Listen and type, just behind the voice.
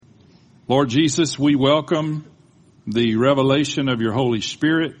Lord Jesus, we welcome the revelation of your Holy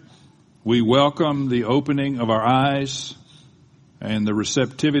Spirit. We welcome the opening of our eyes and the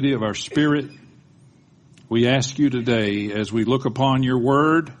receptivity of our spirit. We ask you today, as we look upon your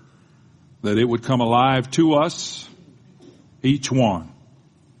word, that it would come alive to us, each one.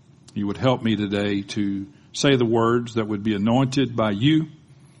 You would help me today to say the words that would be anointed by you,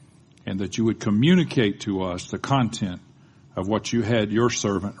 and that you would communicate to us the content of what you had your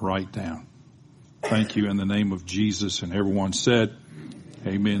servant write down. Thank you in the name of Jesus. And everyone said,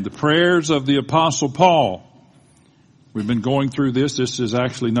 amen. The prayers of the Apostle Paul. We've been going through this. This is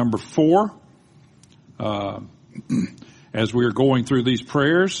actually number 4 as we are going through these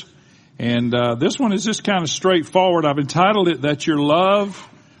prayers. And this one is just kind of straightforward. I've entitled it, That Your Love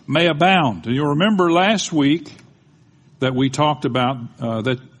May Abound. And you'll remember last week that we talked about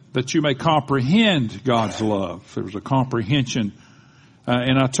that you may comprehend God's love. There was a comprehension.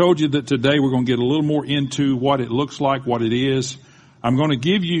 And I told you that today we're going to get a little more into what it looks like, what it is. I'm going to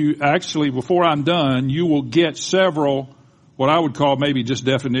give you, actually, before I'm done, you will get several, what I would call maybe just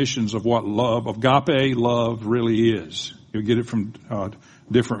definitions of what love, agape love really is. You'll get it from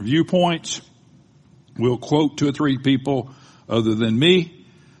different viewpoints. We'll quote 2 or 3 people other than me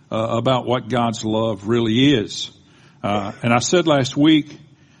about what God's love really is. And I said last week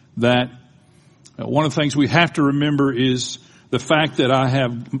that one of the things we have to remember is the fact that I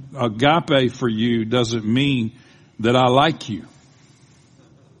have agape for you doesn't mean that I like you.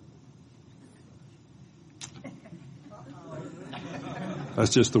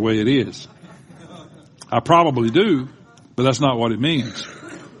 That's just the way it is. I probably do, but that's not what it means.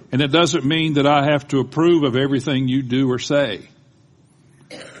 And it doesn't mean that I have to approve of everything you do or say.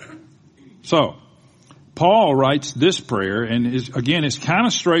 So, Paul writes this prayer, and it's kind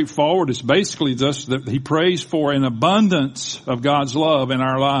of straightforward. It's basically just that he prays for an abundance of God's love in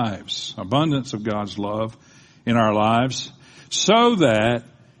our lives. Abundance of God's love in our lives, so that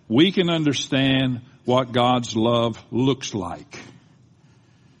we can understand what God's love looks like.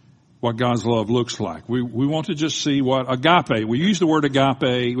 What God's love looks like. We want to just see what agape, we use the word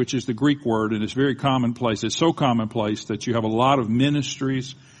agape, which is the Greek word, and it's very commonplace. It's so commonplace that you have a lot of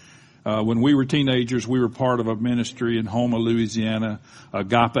ministries. When we were teenagers, we were part of a ministry in Houma, Louisiana,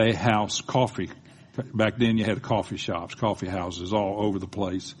 Agape House Coffee. Back then you had coffee shops, coffee houses all over the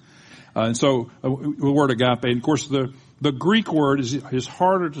place. And so the word agape, and of course the Greek word is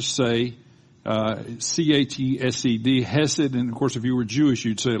harder to say, C-H-E-S-E-D, hesed. And of course if you were Jewish,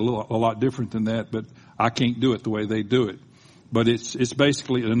 you'd say it a lot different than that, but I can't do it the way they do it. But it's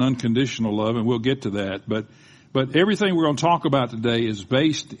basically an unconditional love, and we'll get to that. But everything we're going to talk about today is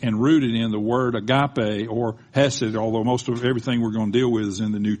based and rooted in the word agape or hesed, although most of everything we're going to deal with is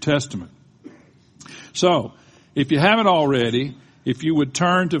in the New Testament. So, if you haven't already, if you would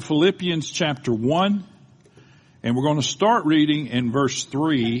turn to Philippians chapter 1, and we're going to start reading in verse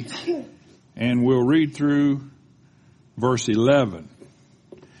 3, and we'll read through verse 11.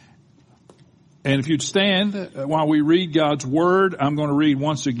 And if you'd stand while we read God's Word, I'm going to read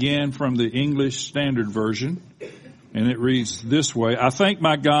once again from the English Standard Version. And it reads this way. I thank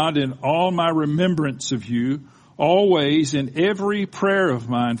my God in all my remembrance of you, always in every prayer of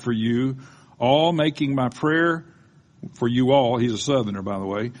mine for you, all making my prayer for you all. He's a Southerner, by the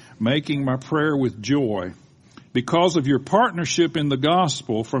way. Making my prayer with joy because of your partnership in the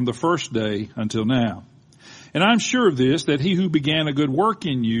gospel from the first day until now. And I'm sure of this, that he who began a good work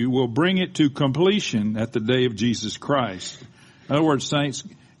in you will bring it to completion at the day of Jesus Christ. In other words, saints,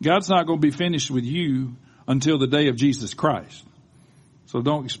 God's not going to be finished with you until the day of Jesus Christ. So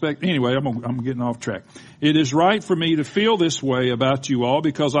don't expect, anyway, I'm getting off track. It is right for me to feel this way about you all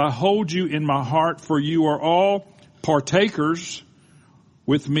because I hold you in my heart, for you are all partakers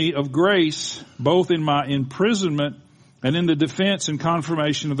with me of grace, both in my imprisonment and in the defense and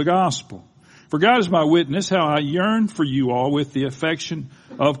confirmation of the gospel. For God is my witness how I yearn for you all with the affection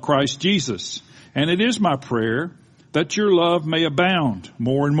of Christ Jesus. And it is my prayer that your love may abound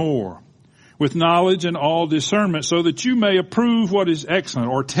more and more with knowledge and all discernment, so that you may approve what is excellent,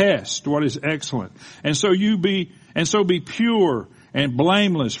 or test what is excellent. And so be pure and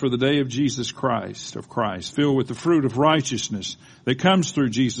blameless for the day of Jesus Christ, filled with the fruit of righteousness that comes through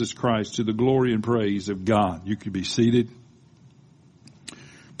Jesus Christ to the glory and praise of God. You could be seated.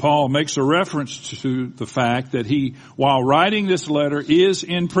 Paul makes a reference to the fact that he, while writing this letter, is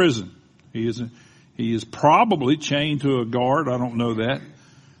in prison. He is probably chained to a guard. I don't know that.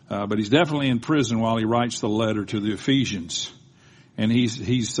 But he's definitely in prison while he writes the letter to the Ephesians. And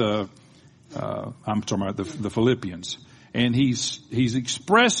I'm talking about the Philippians. And he's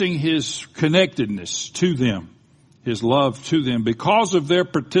expressing his connectedness to them his love to them because of their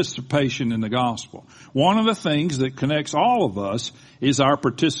participation in the gospel. One of the things that connects all of us is our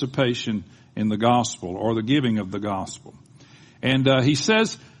participation in the gospel or the giving of the gospel. And he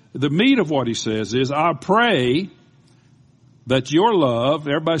says, the meat of what he says is, I pray that your love,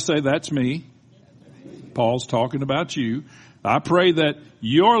 everybody say, that's me. Paul's talking about you. I pray that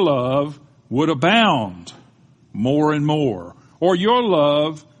your love would abound more and more, or your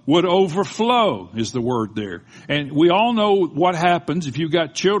love would overflow is the word there. And we all know what happens. If you've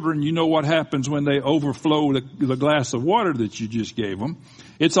got children, you know what happens when they overflow the glass of water that you just gave them.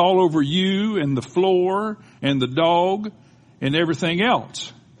 It's all over you and the floor and the dog and everything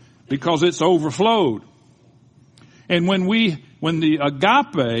else because it's overflowed. And when the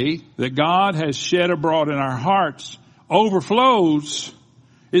agape that God has shed abroad in our hearts overflows,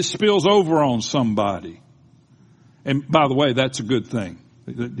 it spills over on somebody. And by the way, that's a good thing.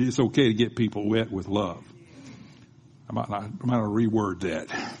 It's okay to get people wet with love. I might reword that.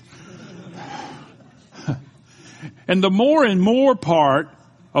 And the more and more part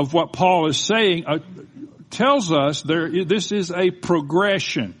of what Paul is saying tells us this is a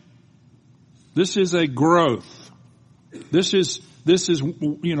progression. This is a growth. This is, I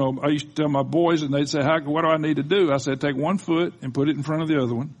used to tell my boys and they'd say, what do I need to do? I said, take one foot and put it in front of the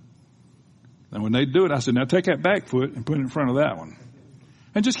other one. And when they'd do it, I said, now take that back foot and put it in front of that one.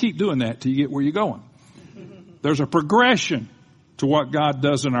 And just keep doing that till you get where you're going. There's a progression to what God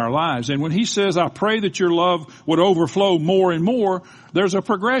does in our lives. And when he says, I pray that your love would overflow more and more, there's a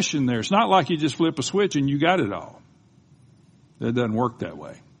progression there. It's not like you just flip a switch and you got it all. It doesn't work that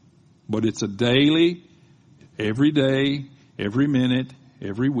way. But it's a daily, every day, every minute,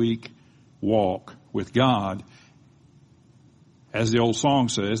 every week walk with God. As the old song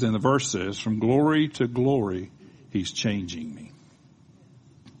says, and the verse says, from glory to glory, he's changing me.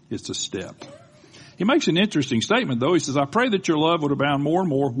 It's a step. He makes an interesting statement, though. He says, I pray that your love would abound more and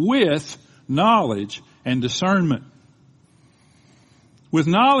more with knowledge and discernment. With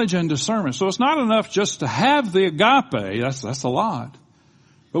knowledge and discernment. So it's not enough just to have the agape. That's a lot.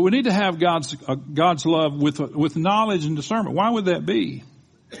 But we need to have God's love with knowledge and discernment. Why would that be?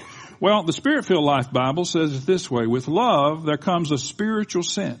 Well, the Spirit-Filled Life Bible says it this way. With love, there comes a spiritual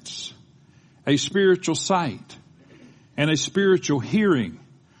sense, a spiritual sight, and a spiritual hearing.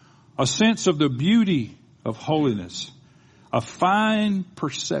 A sense of the beauty of holiness, a fine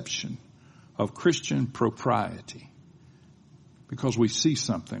perception of Christian propriety, because we see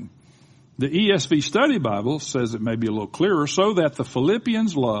something. The ESV Study Bible says it may be a little clearer, so that the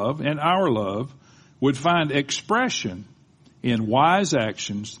Philippians' love and our love would find expression in wise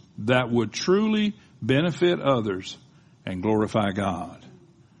actions that would truly benefit others and glorify God.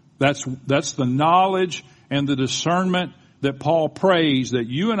 That's the knowledge and the discernment that Paul prays that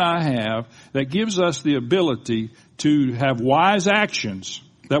you and I have that gives us the ability to have wise actions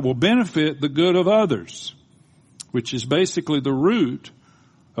that will benefit the good of others, which is basically the root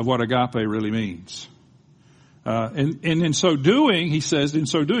of what agape really means. And in so doing, he says,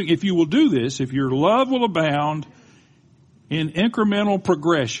 if you will do this, if your love will abound in incremental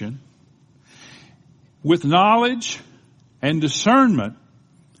progression with knowledge and discernment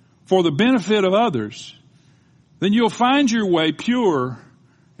for the benefit of others, then you'll find your way pure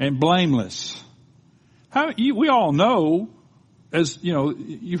and blameless. We all know, as you know,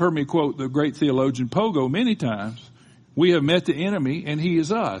 you've heard me quote the great theologian Pogo many times, we have met the enemy and he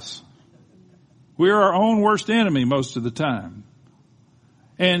is us. We are our own worst enemy most of the time.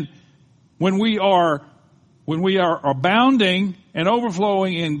 And when we are abounding and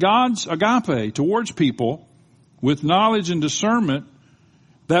overflowing in God's agape towards people with knowledge and discernment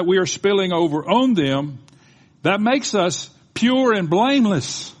that we are spilling over on them, that makes us pure and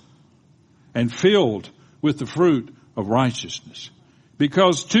blameless and filled with the fruit of righteousness.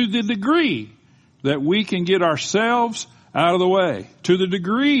 Because to the degree that we can get ourselves out of the way, to the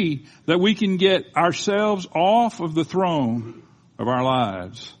degree that we can get ourselves off of the throne of our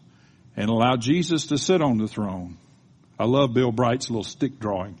lives and allow Jesus to sit on the throne. I love Bill Bright's little stick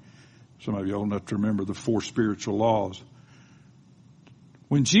drawing. Some of you old enough to remember the 4 spiritual laws.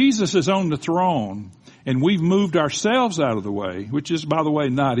 When Jesus is on the throne and we've moved ourselves out of the way, which is, by the way,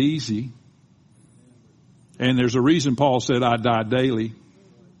 not easy. And there's a reason Paul said, I die daily.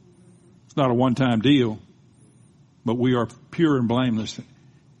 It's not a one-time deal, but we are pure and blameless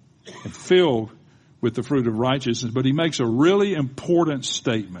and filled with the fruit of righteousness. But he makes a really important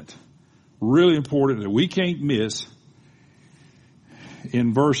statement, really important that we can't miss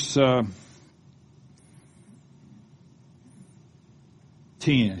in verse 10.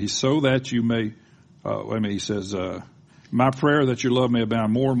 He's so that you may, he says, My prayer that your love may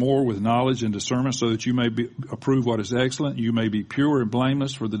abound more and more with knowledge and discernment, so that you may approve what is excellent. You may be pure and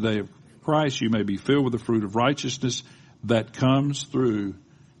blameless for the day of Christ. You may be filled with the fruit of righteousness that comes through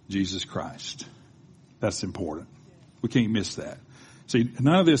Jesus Christ. That's important. We can't miss that. See,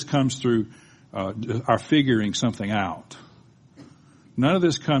 none of this comes through our figuring something out. None of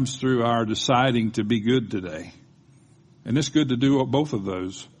this comes through our deciding to be good today. And it's good to do both of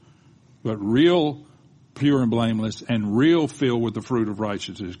those. But real pure and blameless and real filled with the fruit of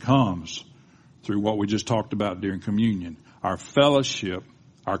righteousness comes through what we just talked about during communion. Our fellowship,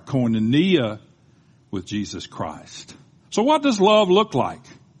 our koinonia with Jesus Christ. So what does love look like?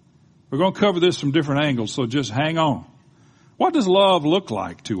 We're going to cover this from different angles, so just hang on. What does love look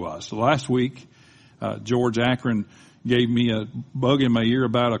like to us? Last week, George Akron gave me a bug in my ear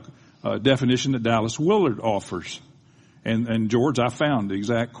about a definition that Dallas Willard offers. And George, I found the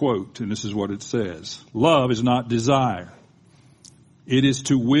exact quote, and this is what it says. Love is not desire. It is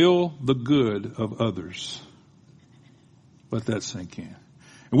to will the good of others. Let that sink in.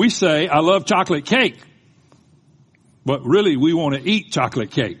 And we say, I love chocolate cake. But really, we want to eat chocolate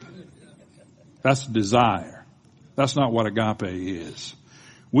cake. That's desire. That's not what agape is.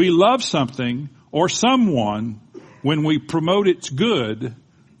 We love something or someone when we promote its good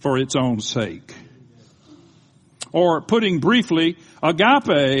for its own sake. Or putting briefly,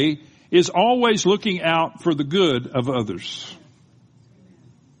 agape is always looking out for the good of others.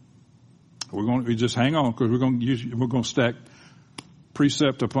 We're going to just hang on because we're going to stack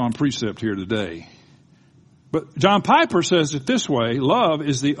precept upon precept here today. But John Piper says it this way: love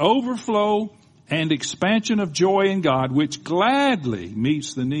is the overflow and expansion of joy in God, which gladly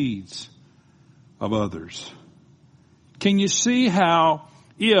meets the needs of others. Can you see how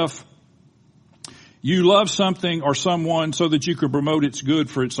if you love something or someone so that you can promote its good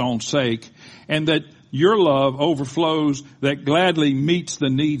for its own sake, and that your love overflows, that gladly meets the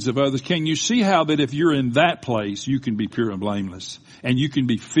needs of others, can you see how that if you're in that place, you can be pure and blameless, and you can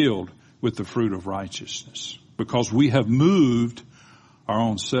be filled with the fruit of righteousness? Because we have moved our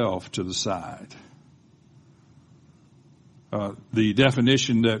own self to the side. The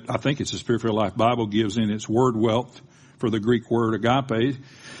definition that I think it's the Spirit-Filled Life Bible gives in its word wealth for the Greek word agape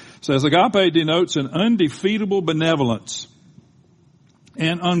says agape denotes an undefeatable benevolence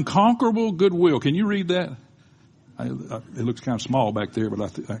and unconquerable goodwill. Can you read that? It looks kind of small back there,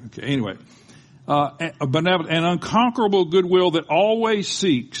 but okay. Anyway, a benevolent and unconquerable goodwill that always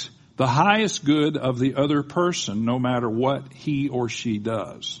seeks the highest good of the other person, no matter what he or she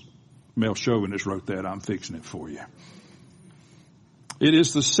does. Mel Chauvinist wrote that. I'm fixing it for you. It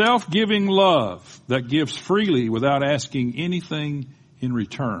is the self-giving love that gives freely without asking anything in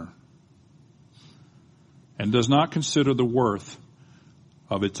return, and does not consider the worth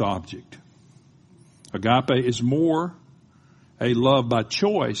of its object. Agape is more a love by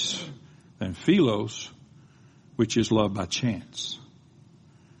choice than philos, which is love by chance.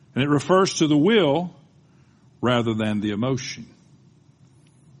 And it refers to the will rather than the emotion.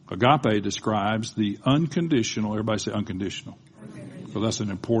 Agape describes the unconditional, everybody say unconditional. So that's an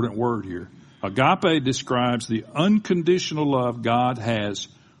important word here. Agape describes the unconditional love God has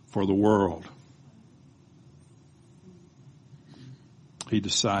for the world. He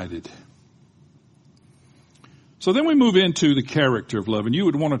decided. So then we move into the character of love. And you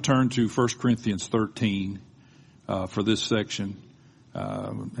would want to turn to 1 Corinthians 13 for this section.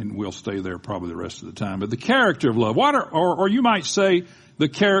 And we'll stay there probably the rest of the time. But the character of love. Or you might say the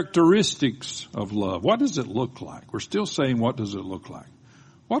characteristics of love. What does it look like? We're still saying, what does it look like?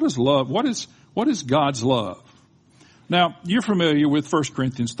 What is love? What is God's love? Now, you're familiar with 1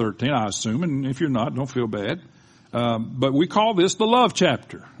 Corinthians 13, I assume, and if you're not, don't feel bad. But we call this the love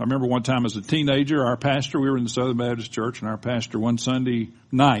chapter. I remember one time as a teenager, our pastor, we were in the Southern Baptist Church, and our pastor one Sunday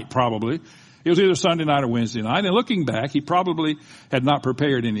night probably, it was either Sunday night or Wednesday night, and looking back, he probably had not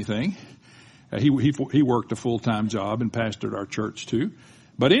prepared anything. He worked a full-time job and pastored our church too.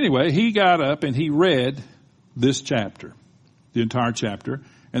 But anyway, he got up and he read this chapter, the entire chapter,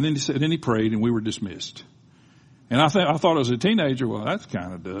 and then he prayed and we were dismissed. And I thought as a teenager, well, that's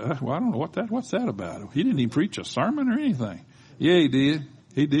kind of well, I don't know what's that about? He didn't even preach a sermon or anything. Yeah, he did.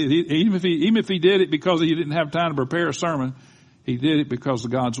 He did. Even if he did it because he didn't have time to prepare a sermon, he did it because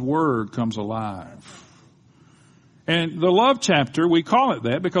God's word comes alive. And the love chapter, we call it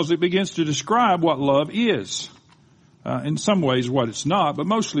that because it begins to describe what love is. In some ways what it's not, but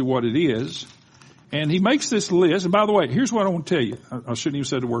mostly what it is. And he makes this list. And by the way, here's what I want to tell you. I shouldn't even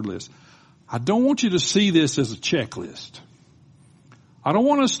say the word list. I don't want you to see this as a checklist. I don't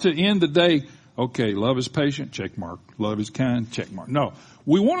want us to end the day okay, love is patient, check mark. Love is kind, check mark. No,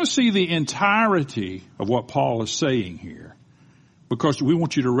 we want to see the entirety of what Paul is saying here, because we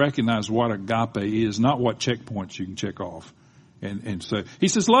want you to recognize what agape is, not what checkpoints you can check off. And so he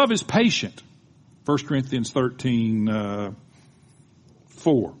says love is patient. 1 Corinthians 13,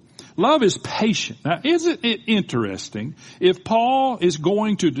 4. Love is patient. Now, isn't it interesting if Paul is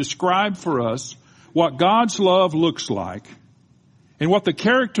going to describe for us what God's love looks like and what the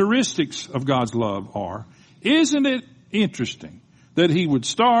characteristics of God's love are? Isn't it interesting that he would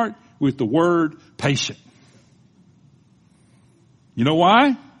start with the word patient? You know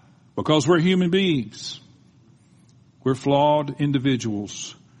why? Because we're human beings. We're flawed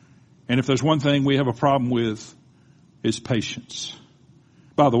individuals. And if there's one thing we have a problem with, it's patience.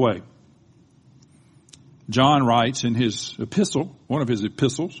 By the way, John writes in his epistle, one of his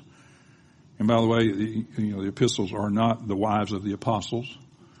epistles, and by the way, the epistles are not the wives of the apostles,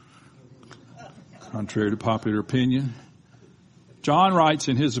 contrary to popular opinion. John writes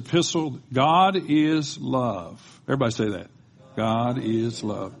in his epistle, God is love. Everybody say that. God is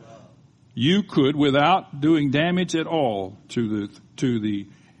love. You could, without doing damage at all to the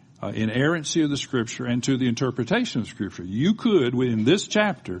inerrancy of the Scripture and to the interpretation of the Scripture, you could, within this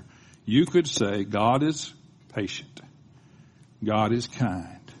chapter, you could say God is patient. God is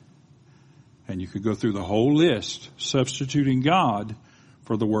kind. And you could go through the whole list, substituting God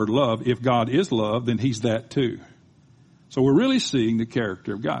for the word love. If God is love, then he's that too. So we're really seeing the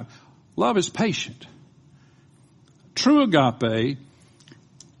character of God. Love is patient. True agape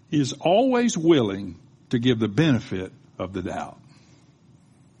is always willing to give the benefit of the doubt.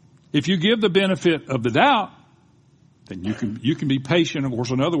 If you give the benefit of the doubt, then you can be patient. Of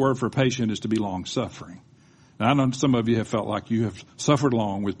course, another word for patient is to be long-suffering. Now, I know some of you have felt like you have suffered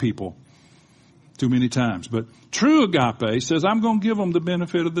long with people too many times. But true agape says, I'm going to give them the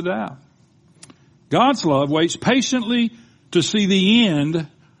benefit of the doubt. God's love waits patiently to see the end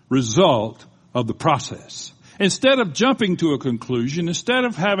result of the process. Instead of jumping to a conclusion, instead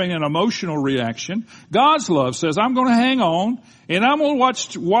of having an emotional reaction, God's love says, I'm going to hang on and I'm going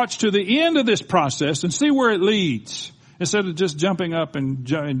to watch to the end of this process and see where it leads. Instead of just jumping up and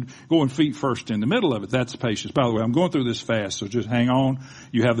going feet first in the middle of it. That's patience. By the way, I'm going through this fast, so just hang on.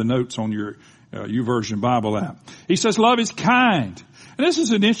 You have the notes on your YouVersion Bible app. He says love is kind. And this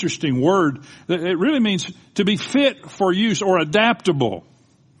is an interesting word. It really means to be fit for use or adaptable.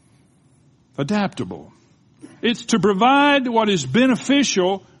 Adaptable. It's to provide what is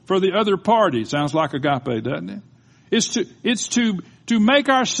beneficial for the other party. Sounds like agape, doesn't it? It's to make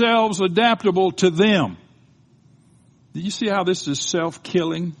ourselves adaptable to them. Do you see how this is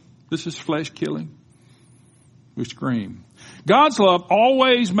self-killing? This is flesh-killing? We scream. God's love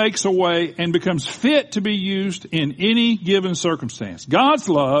always makes a way and becomes fit to be used in any given circumstance. God's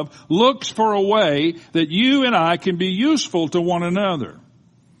love looks for a way that you and I can be useful to one another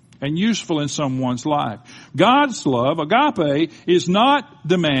and useful in someone's life. God's love, agape, is not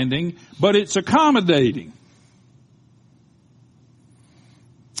demanding, but it's accommodating.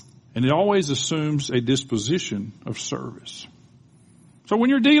 And it always assumes a disposition of service. So when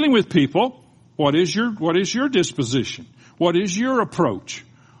you're dealing with people, what is your disposition? What is your approach?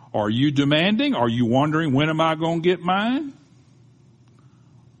 Are you demanding? Are you wondering, when am I going to get mine?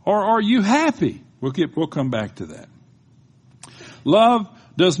 Or are you happy? We'll come back to that. Love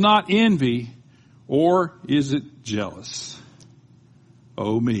does not envy, or is it jealous?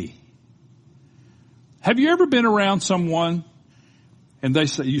 Oh me. Have you ever been around someone and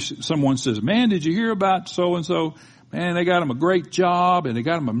someone says, man, did you hear about so-and-so? Man, they got them a great job and they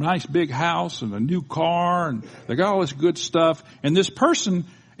got them a nice big house and a new car and they got all this good stuff. And this person,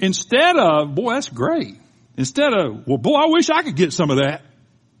 instead of, boy, that's great. Instead of, well, boy, I wish I could get some of that.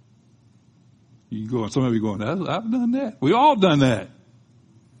 Some of you going, I've done that. We all done that.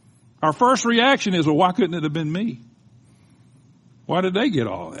 Our first reaction is, well, why couldn't it have been me? Why did they get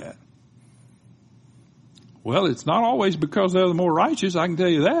all that? Well, it's not always because they're the more righteous, I can tell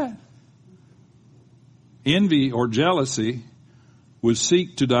you that. Envy or jealousy would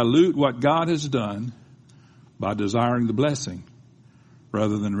seek to dilute what God has done by desiring the blessing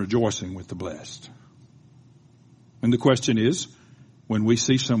rather than rejoicing with the blessed. And the question is, when we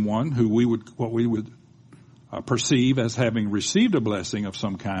see someone who we would perceive as having received a blessing of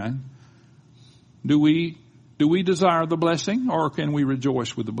some kind, do we desire the blessing, or can we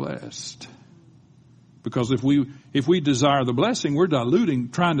rejoice with the blessed? Because if we desire the blessing, we're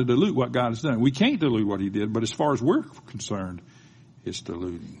trying to dilute what God has done. We can't dilute what he did, but as far as we're concerned, it's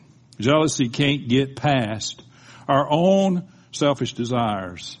diluting. Jealousy can't get past our own selfish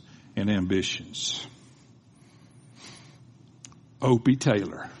desires and ambitions. Opie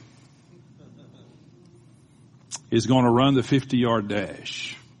Taylor. is going to run the 50-yard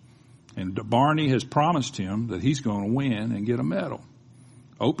dash. And Barney has promised him that he's going to win and get a medal.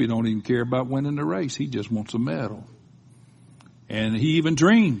 Opie don't even care about winning the race. He just wants a medal. And he even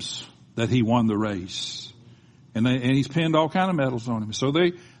dreams that he won the race. And he's pinned all kind of medals on him. So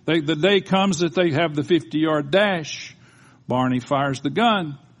the day comes that they have the 50-yard dash. Barney fires the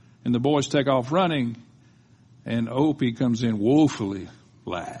gun, and the boys take off running, and Opie comes in woefully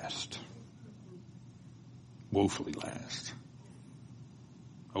last. Woefully last.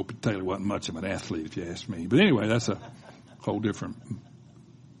 Opie Taylor wasn't much of an athlete, if you ask me. But anyway, that's a whole different.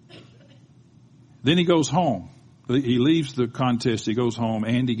 Then he goes home. He leaves the contest. He goes home.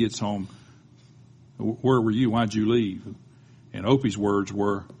 Andy gets home. Where were you? Why'd you leave? And Opie's words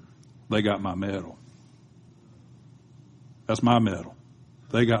were, they got my medal. That's my medal.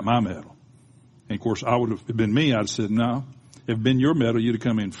 They got my medal. And of course, I would have been me. I'd have said, no. If it been your medal, you'd have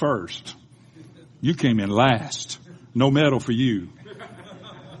come in first. You came in last. No medal for you.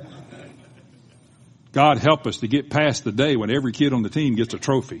 God help us to get past the day when every kid on the team gets a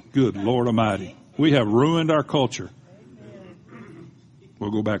trophy. Good Lord Almighty. We have ruined our culture.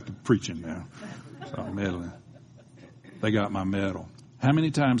 We'll go back to preaching now. Stop meddling. They got my medal. How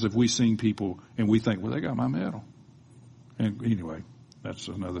many times have we seen people and we think, well, they got my medal? And anyway, that's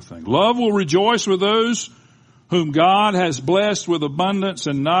another thing. Love will rejoice with those whom God has blessed with abundance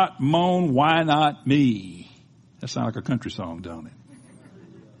and not moan, why not me? That sounds like a country song, don't it?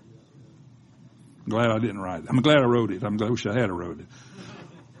 I'm glad I didn't write it. I'm glad I wrote it. I wish I had wrote it.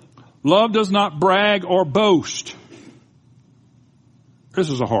 Love does not brag or boast. This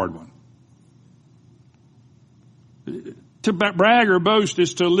is a hard one. To brag or boast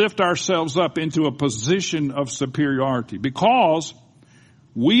is to lift ourselves up into a position of superiority because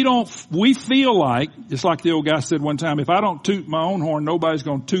we feel like, it's like the old guy said one time, if I don't toot my own horn, nobody's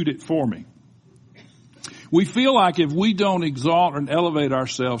going to toot it for me. We feel like if we don't exalt and elevate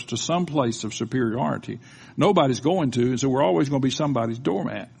ourselves to some place of superiority, nobody's going to, and so we're always going to be somebody's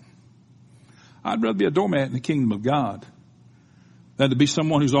doormat. I'd rather be a doormat in the kingdom of God than to be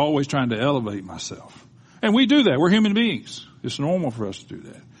someone who's always trying to elevate myself. And we do that. We're human beings. It's normal for us to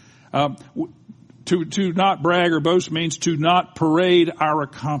do that. To not brag or boast means to not parade our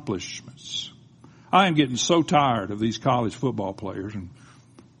accomplishments. I am getting so tired of these college football players and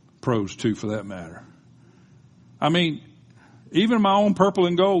pros too, for that matter. I mean, even my own purple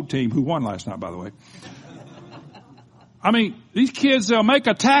and gold team, who won last night, by the way. I mean, these kids, they'll make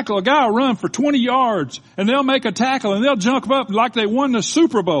a tackle, a guy will run for 20 yards, and they'll make a tackle, and they'll jump up like they won the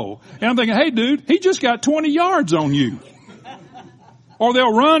Super Bowl. And I'm thinking, hey, dude, he just got 20 yards on you. Or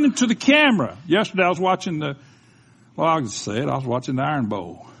they'll run into the camera. Yesterday I was watching I'll just say it, I was watching the Iron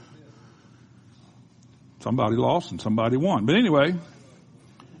Bowl. Somebody lost and somebody won. But anyway,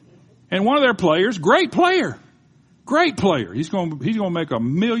 and one of their players, great player. He's going to make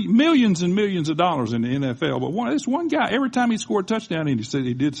millions and millions of dollars in the NFL. But this one guy, every time he scored a touchdown, and he said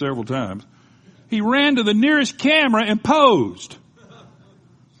he did several times, he ran to the nearest camera and posed.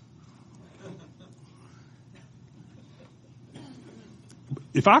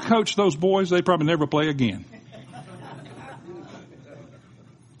 If I coached those boys, they'd probably never play again.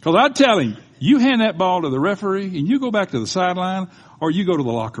 Because I'd tell him, you hand that ball to the referee and you go back to the sideline or you go to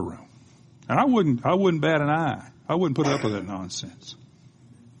the locker room. And I wouldn't bat an eye. I wouldn't put up with that nonsense.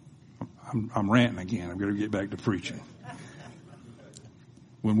 I'm ranting again. I'm going to get back to preaching.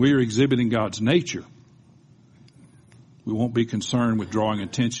 When we are exhibiting God's nature, we won't be concerned with drawing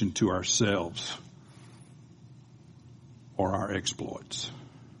attention to ourselves or our exploits.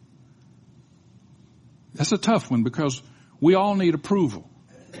 That's a tough one because we all need approval.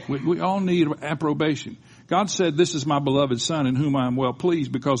 We all need approbation. God said, this is my beloved Son in whom I am well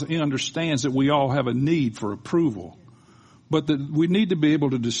pleased, because he understands that we all have a need for approval. But we need to be able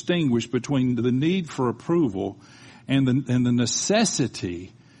to distinguish between the need for approval and the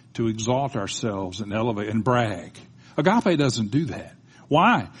necessity to exalt ourselves and elevate and brag. Agape doesn't do that.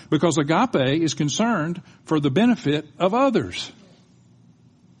 Why? Because agape is concerned for the benefit of others.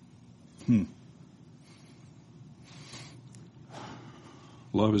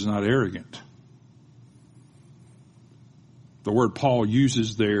 Love is not arrogant. The word Paul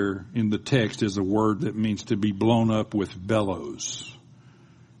uses there in the text is a word that means to be blown up with bellows.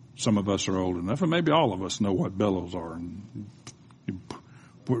 Some of us are old enough, and maybe all of us know what bellows are. And you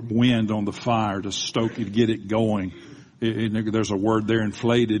put wind on the fire to stoke it, to get it going. There's a word there,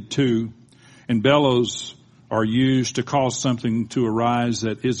 inflated too. And bellows are used to cause something to arise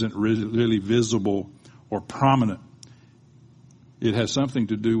that isn't really visible or prominent. It has something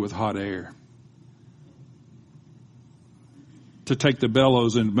to do with hot air. to take the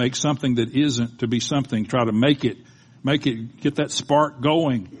bellows and make something that isn't to be something, try to make it, get that spark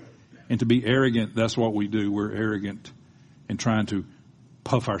going, and to be arrogant. That's what we do. We're arrogant and trying to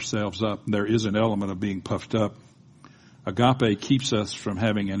puff ourselves up. There is an element of being puffed up. Agape keeps us from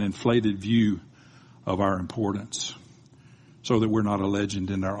having an inflated view of our importance so that we're not a legend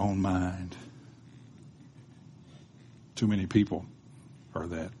in our own mind. Too many people are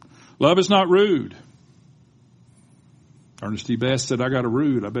that. Love is not rude. Ernest E. Bass said, I got a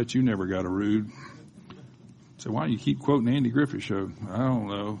rude. I bet you never got a rude. So why do you keep quoting the Andy Griffith Show? I don't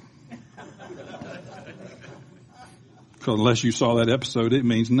know. Because unless you saw that episode, it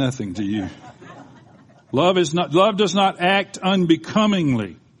means nothing to you. Love does not act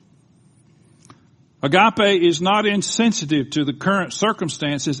unbecomingly. Agape is not insensitive to the current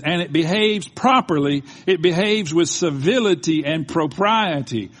circumstances, and it behaves properly. It behaves with civility and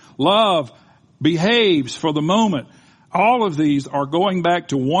propriety. Love behaves for the moment. All of these are going back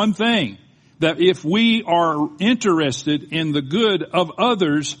to one thing, that if we are interested in the good of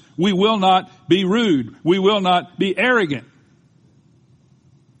others, we will not be rude. We will not be arrogant.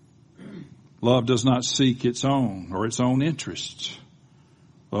 Love does not seek its own or its own interests.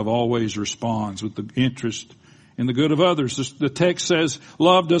 Love always responds with the interest in the good of others. The text says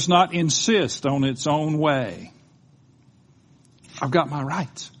love does not insist on its own way. I've got my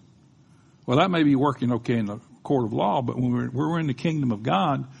rights. Well, that may be working okay in the court of law, but when we're in the kingdom of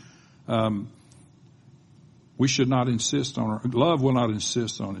God, we should not insist love will not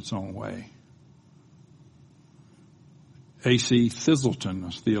insist on its own way. A.C. Thistleton,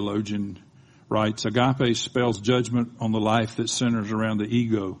 a theologian, writes, agape spells judgment on the life that centers around the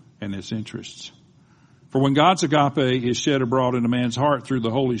ego and its interests. For when God's agape is shed abroad in a man's heart through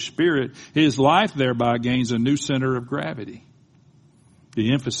the Holy Spirit, his life thereby gains a new center of gravity.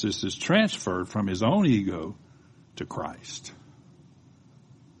 The emphasis is transferred from his own ego to Christ.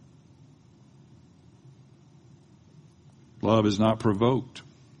 Love is not provoked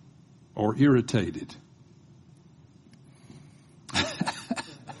or irritated.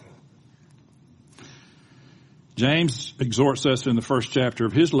 James exhorts us in the first chapter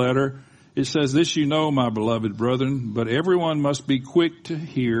of his letter. It says, this you know, my beloved brethren, but everyone must be quick to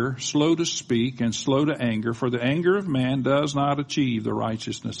hear, slow to speak, and slow to anger, for the anger of man does not achieve the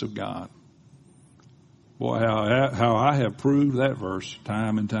righteousness of God. Boy, how I have proved that verse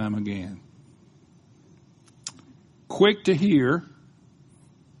time and time again. Quick to hear,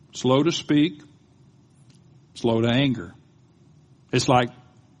 slow to speak, slow to anger. It's like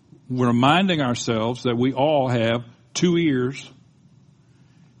we're reminding ourselves that we all have 2 ears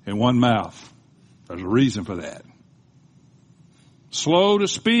and 1 mouth. There's a reason for that. Slow to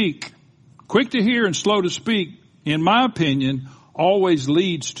speak, quick to hear and slow to speak, in my opinion, always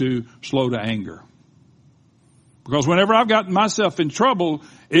leads to slow to anger. Because whenever I've gotten myself in trouble,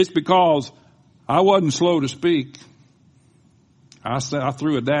 it's because I wasn't slow to speak. I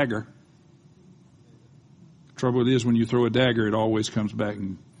threw a dagger. The trouble is when you throw a dagger, it always comes back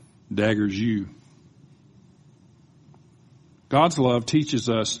and daggers you. God's love teaches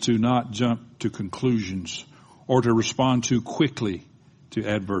us to not jump to conclusions or to respond too quickly to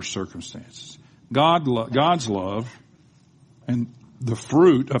adverse circumstances. God's love and the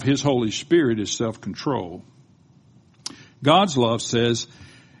fruit of His Holy Spirit is self-control. God's love says,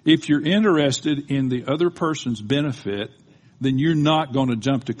 if you're interested in the other person's benefit, then you're not going to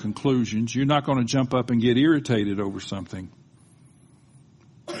jump to conclusions. You're not going to jump up and get irritated over something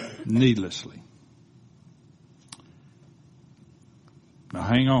needlessly. Now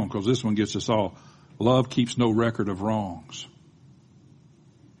hang on, because this one gets us all. Love keeps no record of wrongs.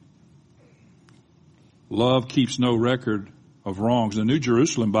 Love keeps no record of wrongs. The New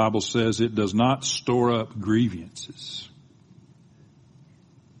Jerusalem Bible says it does not store up grievances.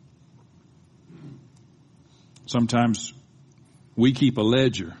 Sometimes we keep a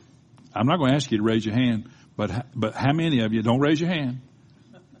ledger. I'm not going to ask you to raise your hand, but how many of you, don't raise your hand,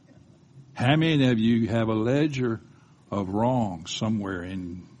 how many of you have a ledger of wrongs somewhere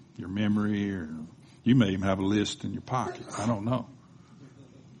in your memory, or you may even have a list in your pocket? I don't know.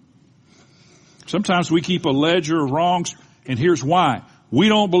 Sometimes we keep a ledger of wrongs, and here's why. We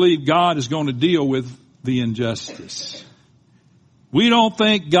don't believe God is going to deal with the injustice. We don't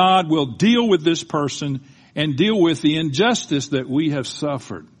think God will deal with this person and deal with the injustice that we have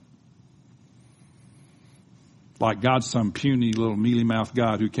suffered. Like God's some puny little mealy-mouthed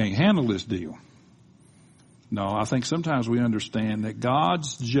God who can't handle this deal. No, I think sometimes we understand that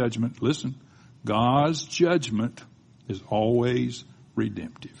God's judgment, listen, God's judgment is always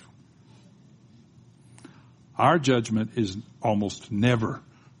redemptive. Our judgment is almost never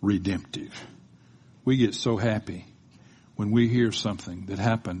redemptive. We get so happy when we hear something that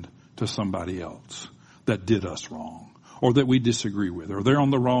happened to somebody else that did us wrong or that we disagree with, or they're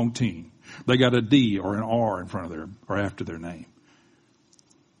on the wrong team. They got a D or an R in front of their or after their name.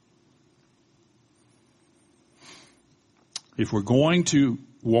 If we're going to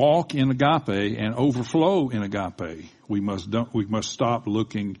walk in agape and overflow in agape, we must stop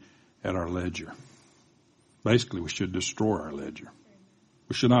looking at our ledger. Basically, we should destroy our ledger.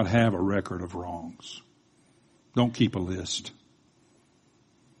 We should not have a record of wrongs. Don't keep a list.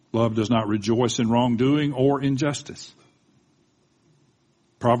 Love does not rejoice in wrongdoing or injustice.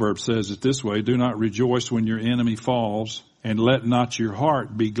 Proverbs says it this way: do not rejoice when your enemy falls, and let not your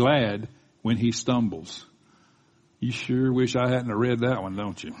heart be glad when he stumbles. You sure wish I hadn't read that one,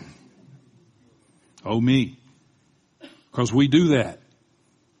 don't you? Oh, me. Because we do that.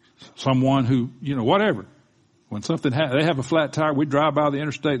 Someone who, whatever. When something they have a flat tire, we drive by the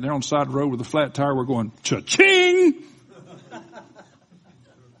interstate and they're on the side of the road with a flat tire, we're going, cha-ching!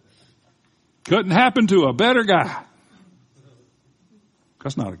 Couldn't happen to a better guy.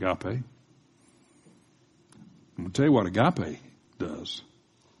 That's not agape. I'm going to tell you what agape does.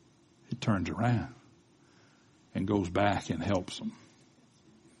 It turns around and goes back and helps them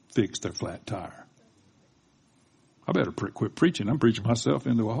fix their flat tire. I better quit preaching. I'm preaching myself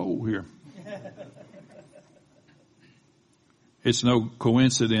into a hole here. It's no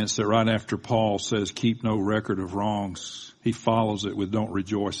coincidence that right after Paul says, keep no record of wrongs, he follows it with don't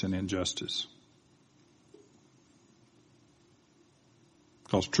rejoice in injustice.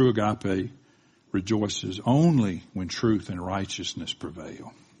 Because true agape rejoices only when truth and righteousness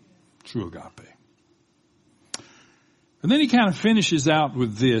prevail. True agape. And then he kind of finishes out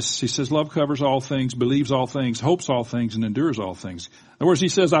with this. He says, love covers all things, believes all things, hopes all things, and endures all things. In other words, he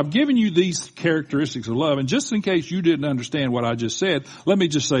says, I've given you these characteristics of love, and just in case you didn't understand what I just said, let me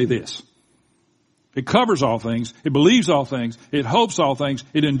just say this. It covers all things, it believes all things, it hopes all things,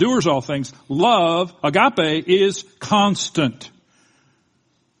 it endures all things. Love, agape, is constant.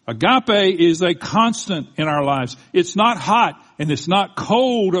 Agape is a constant in our lives. It's not hot and it's not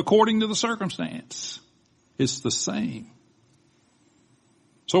cold according to the circumstance. It's the same.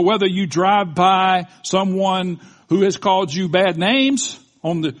 So whether you drive by someone who has called you bad names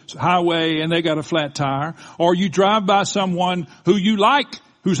on the highway and they got a flat tire, or you drive by someone who you like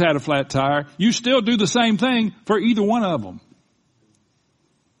who's had a flat tire, you still do the same thing for either one of them.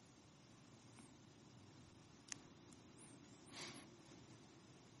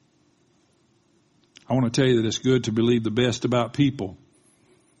 I want to tell you that it's good to believe the best about people,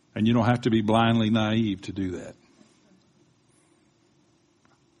 and you don't have to be blindly naive to do that.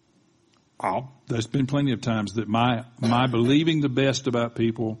 There's been plenty of times that my believing the best about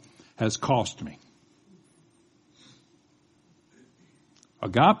people has cost me.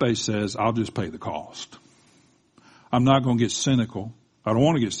 Agape says, I'll just pay the cost. I'm not going to get cynical. I don't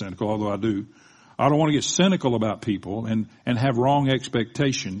want to get cynical, although I do. I don't want to get cynical about people and have wrong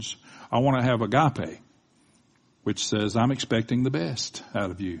expectations. I want to have agape, which says, I'm expecting the best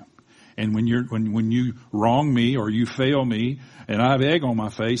out of you. And when you wrong me or you fail me and I have egg on my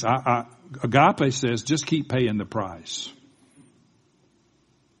face, agape says, just keep paying the price.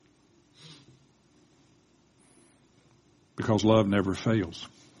 Because love never fails.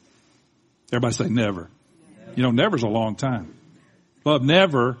 Everybody say never. Never's a long time. Love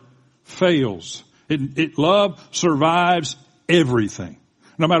never fails. Love survives everything.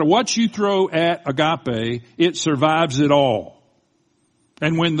 No matter what you throw at agape, it survives it all.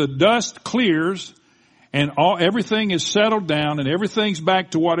 And when the dust clears and everything is settled down and everything's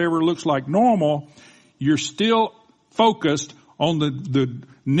back to whatever looks like normal, you're still focused on the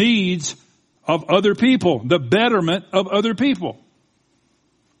needs of other people, the betterment of other people.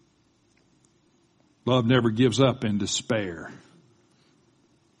 Love never gives up in despair.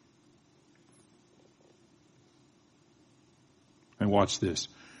 And watch this.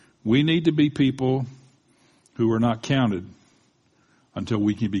 We need to be people who are not counted until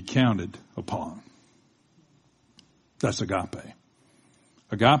we can be counted upon. That's agape.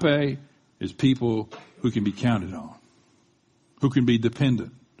 Agape is people who can be counted on, who can be depended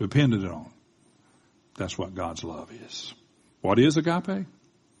on. That's what God's love is. What is agape?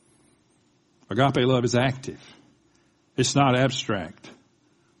 Agape love is active. It's not abstract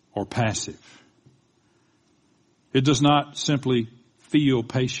or passive. It does not simply feel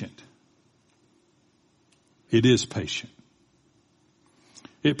patient. It is patient.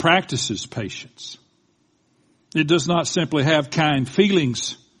 It practices patience. It does not simply have kind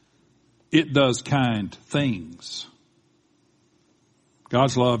feelings. It does kind things.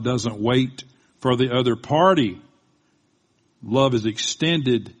 God's love doesn't wait for the other party. Love is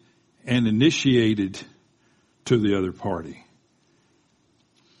extended and initiated to the other party.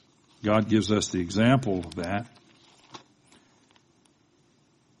 God gives us the example of that.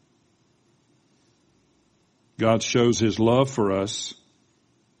 God shows his love for us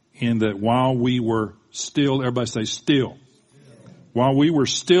in that while we were still, everybody say still. While we were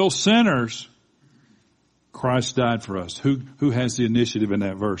still sinners, Christ died for us. Who has the initiative in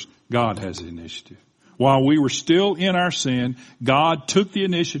that verse? God has the initiative. While we were still in our sin, God took the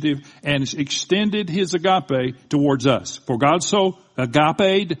initiative and extended his agape towards us. For God so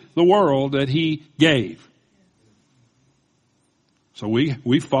agaped the world that he gave. So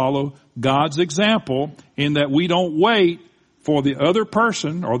we follow God's example in that we don't wait for the other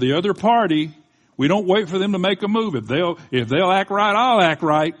person or the other party. We don't wait for them to make a move. If they'll act right, I'll act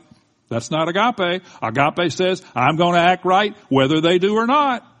right. That's not agape. Agape says, I'm going to act right whether they do or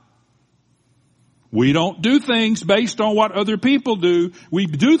not. We don't do things based on what other people do. We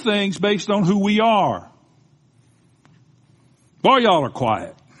do things based on who we are. Boy, y'all are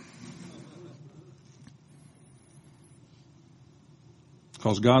quiet.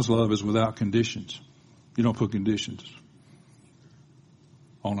 Because God's love is without conditions. You don't put conditions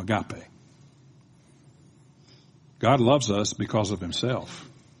on agape. God loves us because of himself.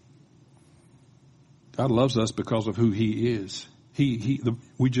 God loves us because of who he is.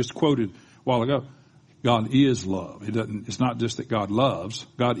 We just quoted a while ago, God is love. It's not just that God loves,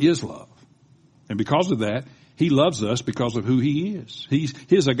 God is love. And because of that, he loves us because of who he is.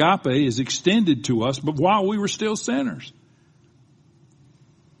 His agape is extended to us, but while we were still sinners.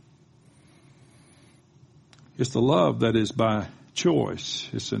 It's the love that is by choice.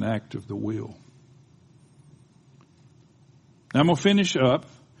 It's an act of the will. Now I'm going to finish up.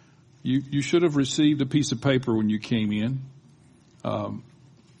 You should have received a piece of paper when you came in.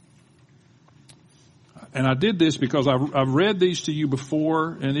 And I did this because I've read these to you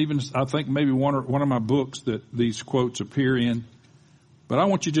before, and even I think maybe one of my books that these quotes appear in. But I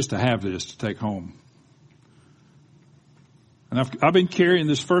want you just to have this to take home. And I've been carrying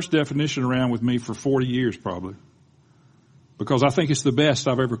this first definition around with me for 40 years probably, because I think it's the best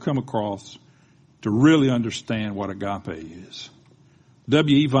I've ever come across to really understand what agape is.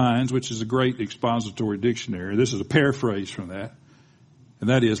 W.E. Vines, which is a great expository dictionary, this is a paraphrase from that, and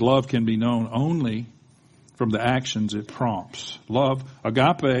that is, love can be known only from the actions it prompts. Love,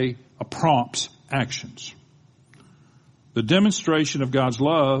 agape, prompts actions. The demonstration of God's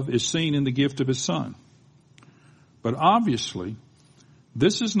love is seen in the gift of his Son. But obviously,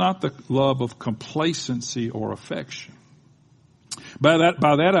 this is not the love of complacency or affection. By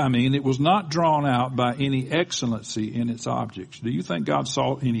that I mean it was not drawn out by any excellency in its objects. Do you think God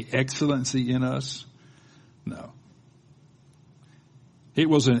saw any excellency in us? No. It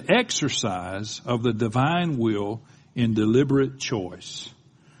was an exercise of the divine will in deliberate choice,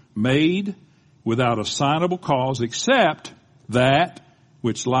 made without assignable cause except that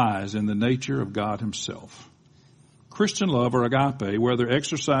which lies in the nature of God himself. Christian love, or agape, whether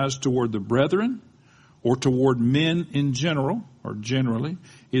exercised toward the brethren or toward men in general, or generally,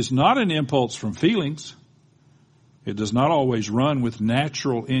 is not an impulse from feelings. It does not always run with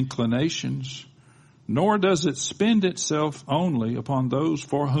natural inclinations, nor does it spend itself only upon those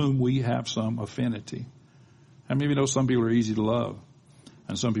for whom we have some affinity. How many of you know some people are easy to love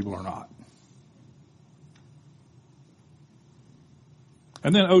and some people are not?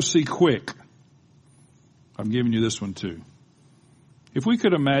 And then O.C. Quick. I'm giving you this one too. If we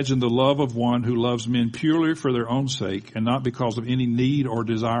could imagine the love of one who loves men purely for their own sake and not because of any need or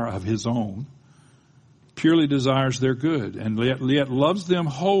desire of his own, purely desires their good, and yet loves them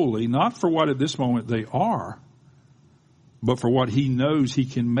wholly, not for what at this moment they are, but for what he knows he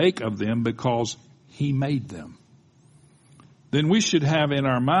can make of them because he made them, then we should have in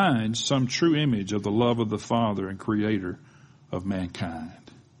our minds some true image of the love of the Father and Creator of mankind.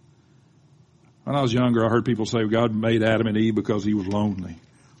 When I was younger, I heard people say God made Adam and Eve because he was lonely.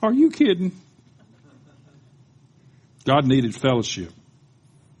 Are you kidding? God needed fellowship.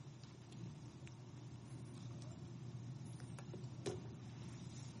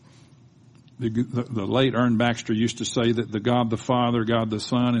 The late Ern Baxter used to say that the God the Father, God the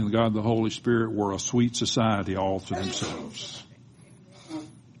Son, and God the Holy Spirit were a sweet society all to themselves.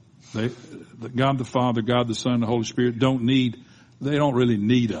 God the Father, God the Son, and the Holy Spirit they don't really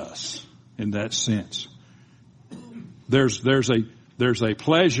need us in that sense. There's a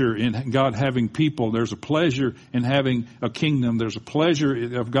pleasure in God having people. There's a pleasure in having a kingdom. There's a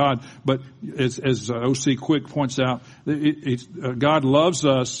pleasure of God. But as O.C. Quick points out, God loves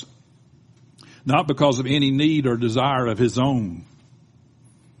us not because of any need or desire of his own.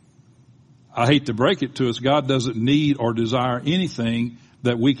 I hate to break it to us. God doesn't need or desire anything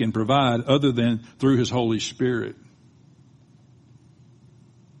that we can provide other than through His Holy Spirit.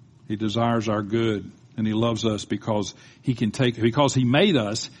 He desires our good, and He loves us because because He made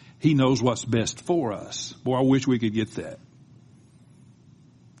us, He knows what's best for us. Boy, I wish we could get that.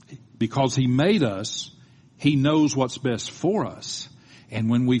 Because He made us, He knows what's best for us. And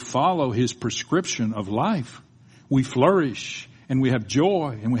when we follow His prescription of life, we flourish and we have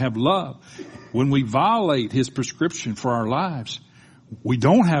joy and we have love. When we violate His prescription for our lives, we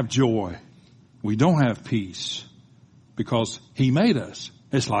don't have joy. We don't have peace because He made us.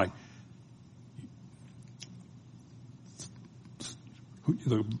 It's like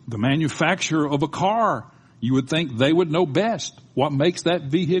the manufacturer of a car. You would think they would know best what makes that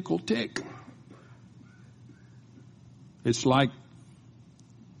vehicle tick. It's like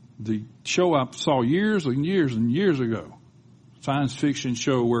the show I saw years and years and years ago, science fiction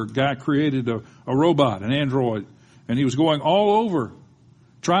show where a guy created a robot, an android, and he was going all over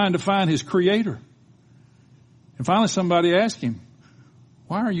trying to find his creator. And finally somebody asked him,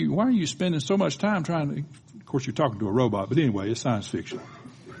 why are you spending so much time trying to, of course you're talking to a robot, but anyway, it's science fiction.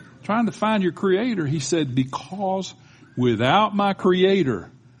 Trying to find your creator. He said, because without my creator,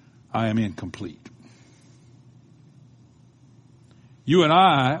 I am incomplete. You and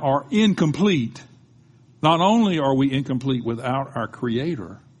I are incomplete. Not only are we incomplete without our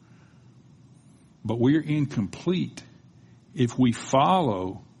creator, but we're incomplete if we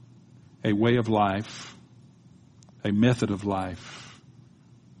follow a way of life, a method of life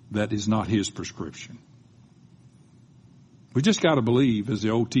that is not His prescription. We just got to believe, as the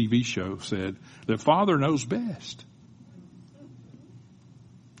old TV show said, that Father knows best.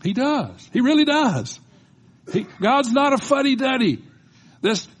 He does. He really does. God's not a fuddy-duddy.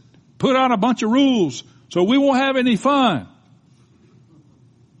 Let's put out a bunch of rules so we won't have any fun.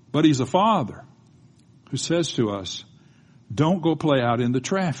 But He's a Father who says to us, don't go play out in the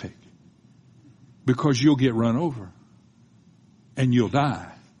traffic because you'll get run over and you'll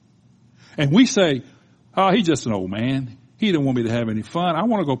die. And we say, oh, he's just an old man. He don't want me to have any fun. I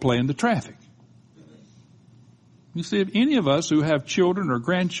want to go play in the traffic. You see, if any of us who have children or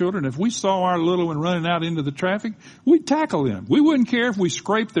grandchildren, if we saw our little one running out into the traffic, we'd tackle them. We wouldn't care if we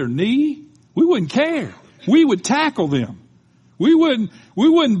scraped their knee. We wouldn't care. We would tackle them. We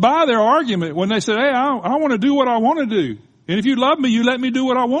wouldn't buy their argument when they said, hey, I want to do what I want to do. And if you love me, you let me do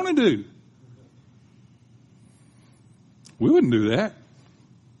what I want to do. We wouldn't do that.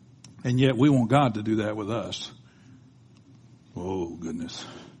 And yet we want God to do that with us. Oh, goodness.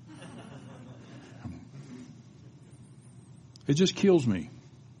 It just kills me.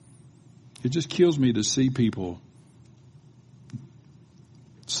 It just kills me to see people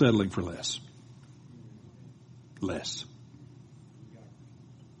settling for less. Less.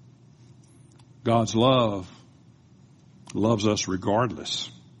 God's love loves us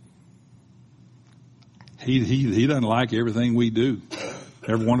regardless. He doesn't like everything we do.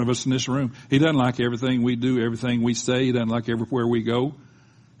 Every one of us in this room. He doesn't like everything we do, everything we say. He doesn't like everywhere we go.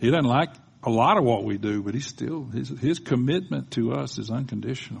 He doesn't like a lot of what we do, but his commitment to us is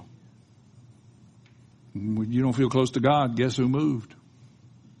unconditional. When you don't feel close to God, guess who moved?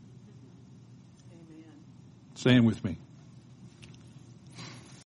 Amen. Stand with me.